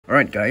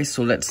Alright guys,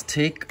 so let's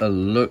take a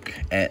look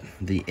at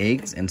the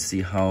eggs and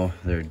see how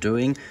they're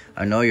doing.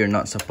 I know you're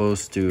not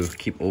supposed to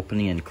keep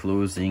opening and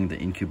closing the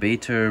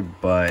incubator,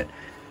 but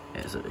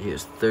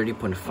here's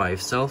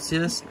 30.5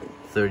 Celsius,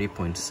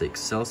 30.6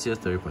 Celsius,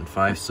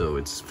 30.5, so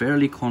it's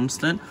fairly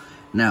constant.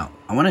 Now,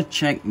 I want to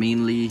check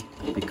mainly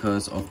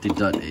because of the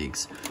dud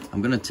eggs.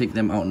 I'm going to take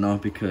them out now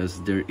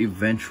because they're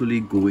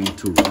eventually going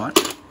to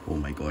rot. Oh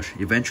my gosh,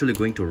 eventually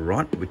going to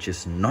rot, which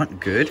is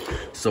not good.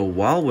 So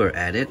while we're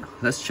at it,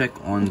 let's check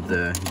on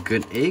the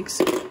good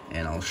eggs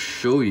and I'll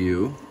show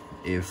you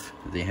if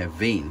they have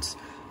veins.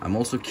 I'm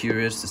also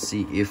curious to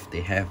see if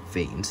they have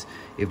veins.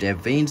 If they have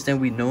veins, then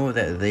we know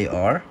that they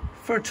are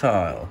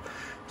fertile.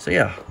 So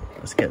yeah,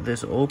 let's get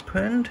this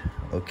opened.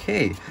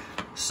 Okay,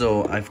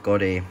 so I've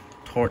got a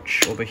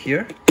torch over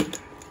here.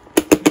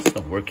 It's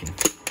not working.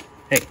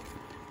 Hey,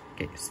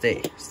 okay,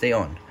 stay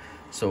on.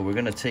 So we're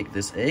gonna take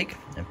this egg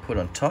and put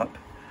on top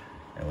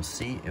and we'll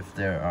see if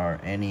there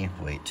are any.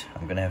 Wait,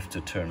 I'm gonna have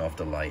to turn off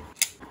the light.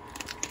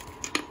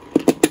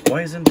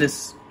 Why isn't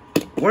this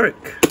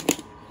work?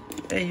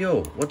 Hey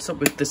yo, what's up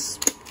with this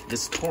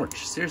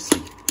torch?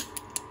 Seriously,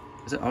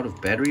 is it out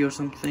of battery or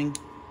something?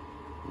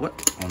 What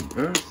on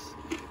earth?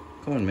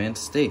 Come on man,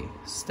 stay.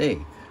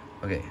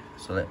 Okay,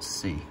 so let's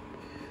see.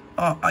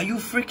 Oh, are you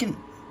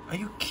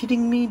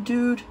kidding me,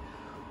 dude?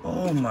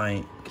 Oh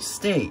my,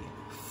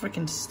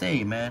 freaking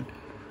stay, man.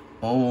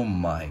 Oh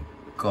my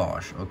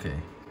gosh. Okay,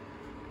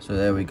 so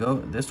there we go.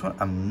 This one,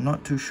 I'm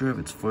not too sure if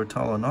it's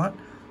fertile or not,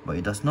 but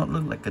it does not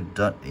look like a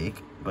dud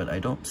egg, but I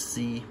don't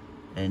see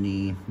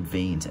any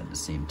veins at the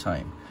same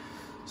time.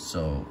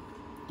 So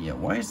yeah,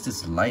 why is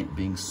this light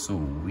being so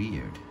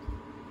weird?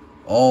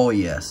 Oh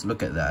yes,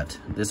 look at that.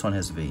 This one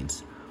has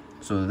veins.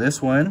 So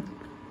this one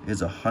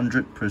is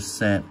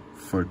 100%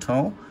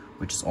 fertile,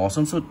 which is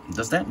awesome. So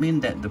does that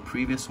mean that the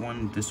previous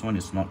one, this one,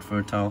 is not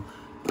fertile?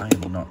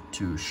 I'm not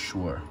too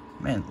sure.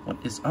 Man, what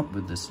is up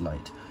with this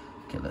light?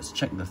 Okay, let's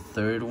check the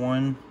third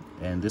one.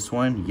 And this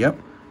one, yep,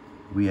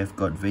 we have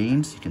got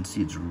veins. You can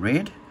see it's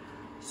red.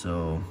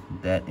 So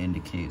that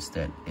indicates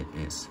that it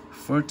is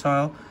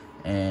fertile.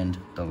 And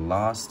the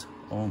last,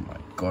 oh my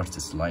gosh,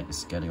 this light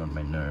is getting on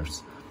my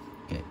nerves.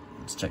 Okay,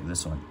 let's check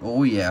this one.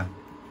 Oh yeah,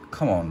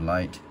 come on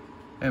light.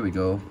 There we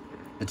go,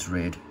 it's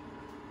red.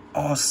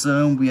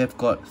 Awesome, we have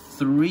got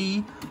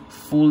 3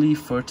 fully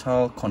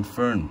fertile,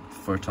 confirmed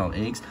fertile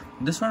eggs.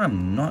 This one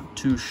I'm not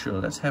too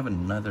sure. Let's have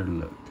another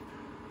look.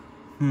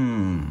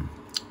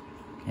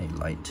 Okay,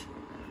 light.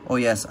 Oh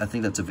yes, I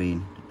think that's a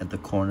vein at the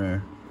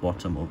corner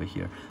bottom over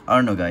here. I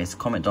don't know guys,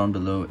 comment down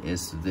below,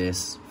 is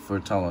this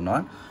fertile or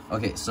not?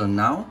 Okay, so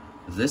now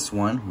this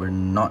one we're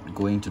not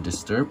going to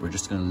disturb. We're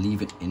just going to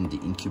leave it in the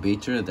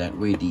incubator. That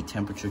way the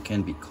temperature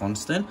can be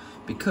constant,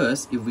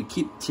 because if we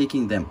keep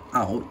taking them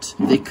out,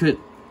 they could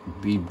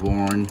be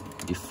born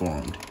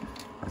deformed.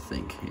 I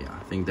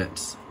think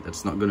that's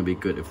not going to be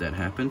good if that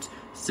happens.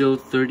 Still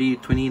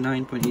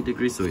 29.8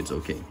 degrees, so it's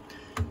okay.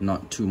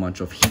 Not too much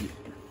of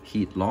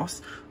heat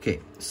loss. Okay,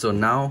 so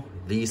now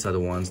these are the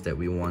ones that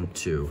we want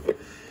to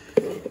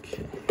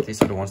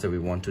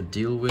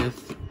deal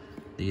with.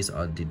 These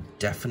are the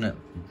definite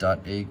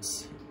dud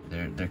eggs.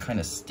 They're kind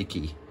of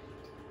sticky.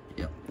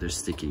 Yeah, they're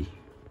sticky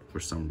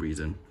for some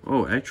reason.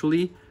 Oh,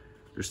 actually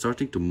they're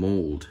starting to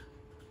mold.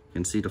 You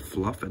can see the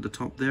fluff at the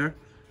top there.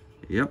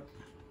 Yep,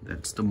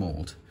 that's the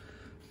mold.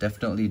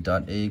 Definitely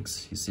dud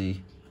eggs. You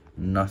see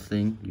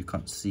nothing, you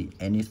can't see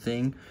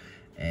anything.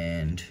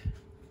 And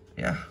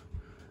yeah,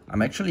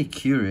 I'm actually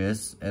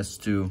curious as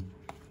to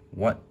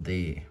what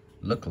they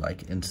look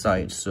like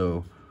inside,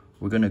 so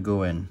we're gonna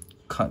go and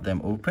cut them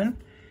open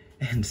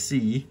and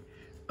see.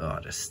 Oh,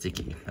 they're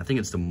sticky. I think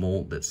it's the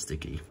mold that's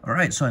sticky. All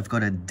right, so I've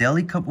got a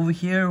deli cup over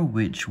here,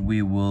 which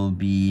we will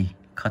be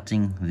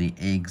cutting the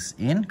eggs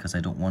in because I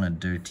don't want to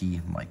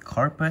dirty my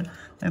carpet.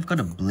 I've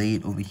got a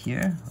blade over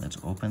here. Let's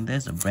open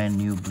this, a brand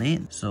new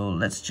blade. So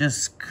let's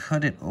just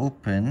cut it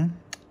open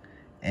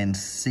and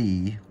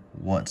see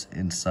what's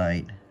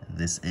inside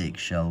this egg,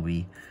 shall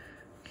we?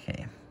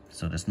 Okay,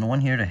 so there's no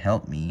one here to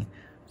help me,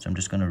 so I'm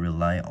just going to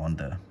rely on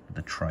the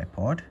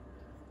tripod.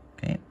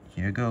 Okay,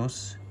 here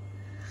goes.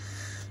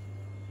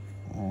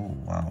 Oh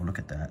wow, look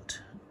at that.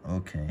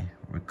 Okay,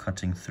 we're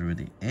cutting through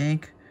the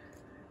egg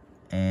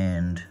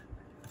and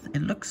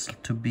it looks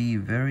to be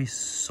very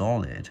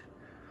solid.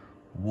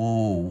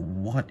 Whoa,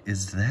 what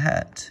is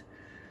that?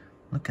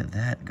 Look at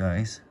that,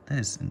 guys. That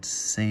is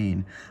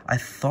insane. I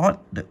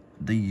thought that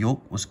the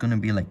yolk was gonna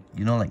be like,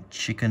 you know, like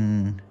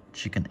chicken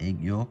egg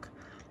yolk.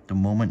 The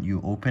moment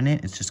you open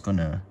it, it's just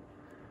gonna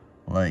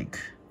like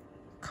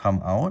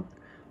come out.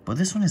 But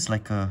this one is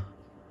like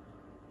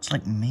it's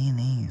like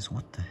mayonnaise.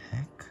 What the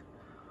heck?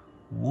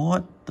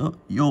 What the,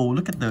 yo,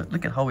 look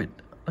at how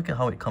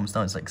it comes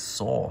down. It's like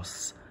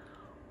sauce.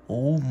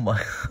 Oh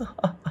my.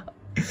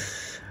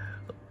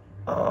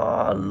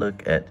 Oh,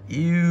 look at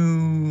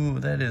you.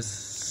 That is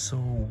so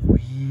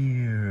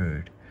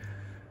weird.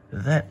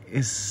 That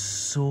is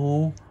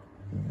so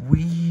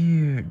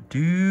weird,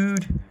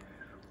 dude.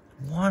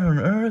 What on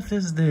earth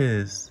is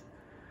this?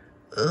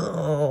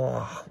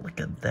 Oh, look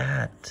at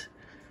that.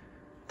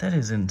 That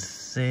is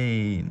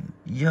insane.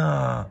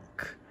 Yuck.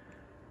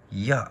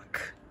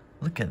 Yuck.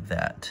 Look at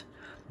that.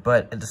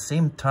 But at the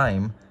same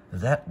time,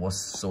 that was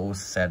so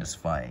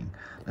satisfying.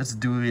 Let's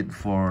do it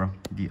for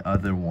the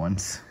other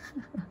ones.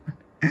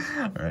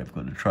 Alright, I've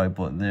got the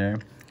tripod there.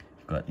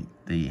 Got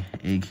the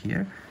egg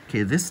here.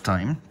 Okay, this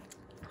time,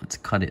 let's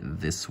cut it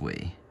this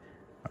way.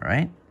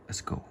 Alright, let's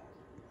go.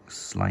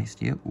 Sliced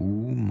here. Oh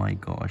my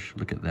gosh,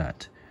 look at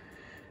that.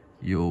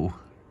 Yo.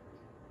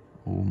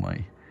 Oh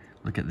my.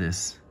 Look at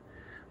this.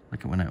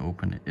 Look at when I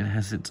open it. It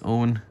has its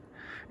own...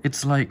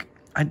 It's like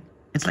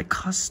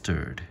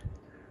custard.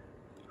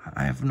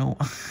 I have no...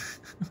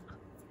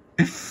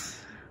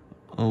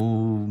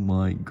 Oh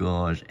my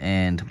gosh.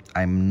 And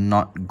I'm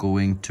not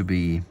going to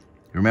be...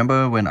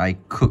 Remember when I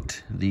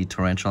cooked the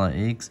tarantula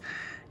eggs?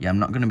 Yeah, I'm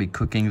not going to be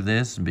cooking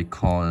this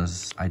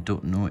because I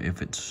don't know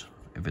if it's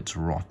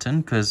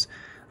rotten, because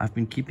I've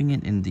been keeping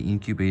it in the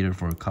incubator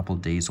for a couple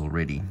days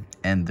already,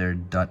 and they're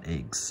dud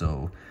eggs,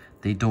 so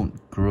they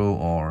don't grow,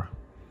 or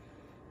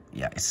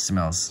yeah, it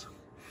smells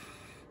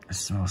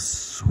so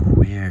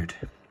weird.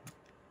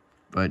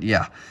 But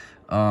yeah,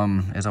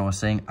 as I was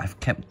saying, I've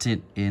kept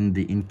it in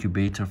the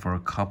incubator for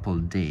a couple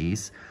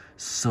days,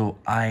 so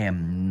I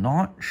am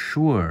not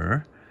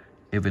sure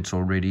if it's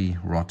already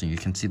rotting. You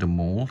can see the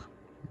mold.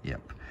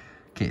 Yep.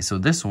 Okay, so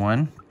this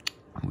one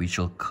we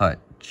shall cut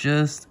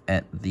just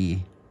at the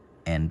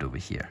end over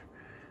here.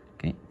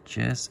 Okay,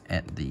 just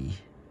at the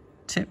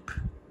tip.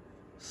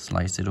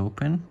 Slice it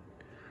open.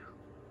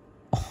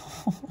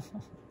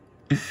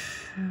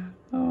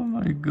 Oh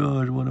my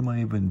god, what am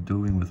I even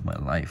doing with my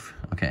life?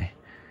 Okay,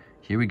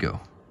 here we go.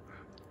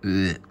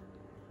 Ugh.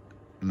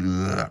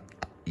 Ugh.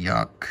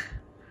 Yuck.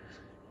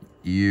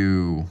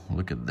 Ew,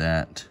 look at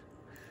that.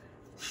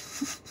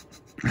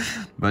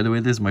 By the way,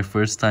 this is my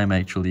first time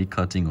actually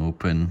cutting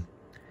open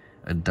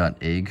a dud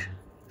egg,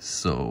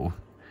 so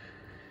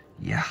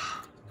yeah,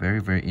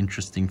 very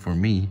interesting for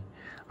me.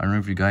 I don't know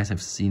if you guys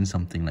have seen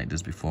something like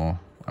this before.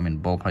 I mean,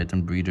 ball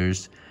python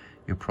breeders,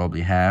 you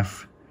probably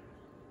have,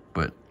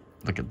 but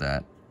look at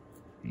that.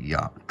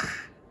 Yuck,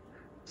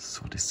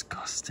 so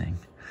disgusting.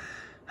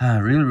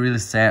 Really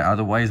sad.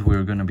 Otherwise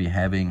we're gonna be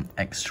having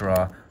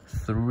extra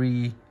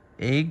 3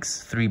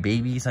 eggs, 3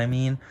 babies I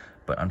mean,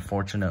 but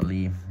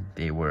unfortunately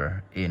they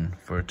were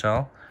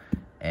infertile.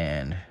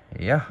 And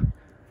yeah,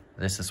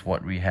 this is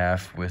what we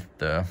have with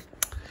the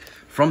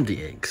from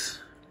the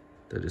eggs.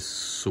 That is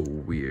so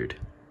weird.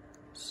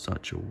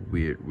 Such a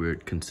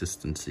weird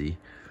consistency.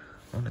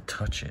 I want to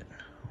touch it.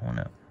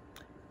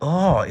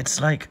 Oh, it's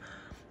like,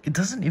 it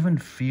doesn't even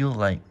feel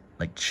like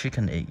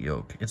chicken egg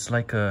yolk. It's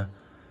like a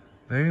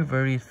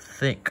very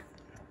thick.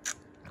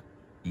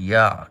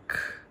 Yuck.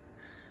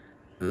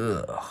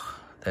 Ugh.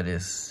 That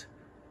is...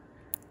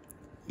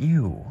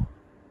 Ew.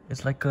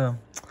 It's like a...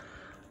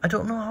 I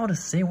don't know how to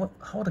say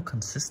how the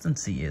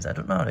consistency is. I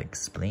don't know how to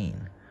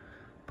explain.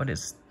 But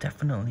it's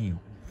definitely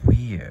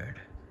weird.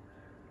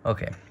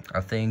 Okay,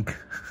 I think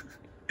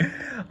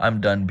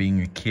I'm done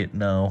being a kid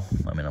now.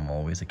 I mean, I'm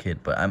always a kid,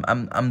 but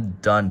I'm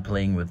done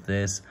playing with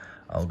this.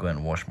 I'll go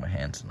and wash my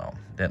hands now.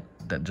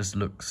 That just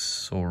looks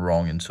so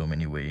wrong in so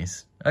many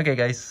ways. Okay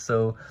guys,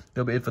 so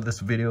that'll be it for this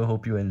video.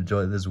 Hope you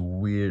enjoyed this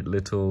weird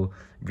little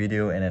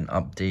video and an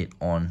update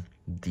on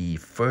the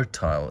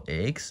fertile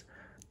eggs.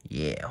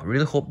 Yeah, I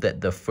really hope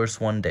that the first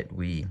one that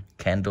we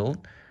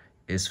candled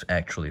is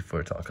actually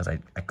fertile, because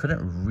I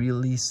couldn't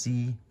really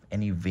see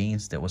any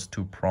veins that was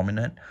too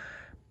prominent.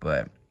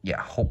 But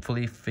yeah,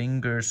 hopefully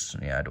fingers.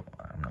 Yeah,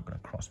 I'm not gonna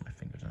cross my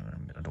fingers.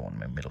 I don't want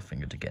my middle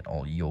finger to get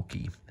all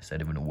yolky. I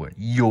said even the word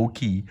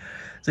yolky.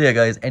 So yeah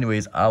guys,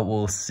 anyways, I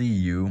will see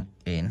you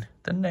in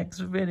the next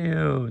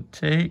video.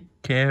 Take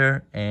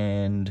care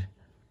and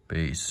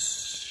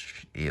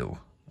peace. Ew,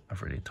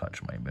 I've already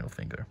touched my middle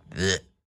finger. Blech.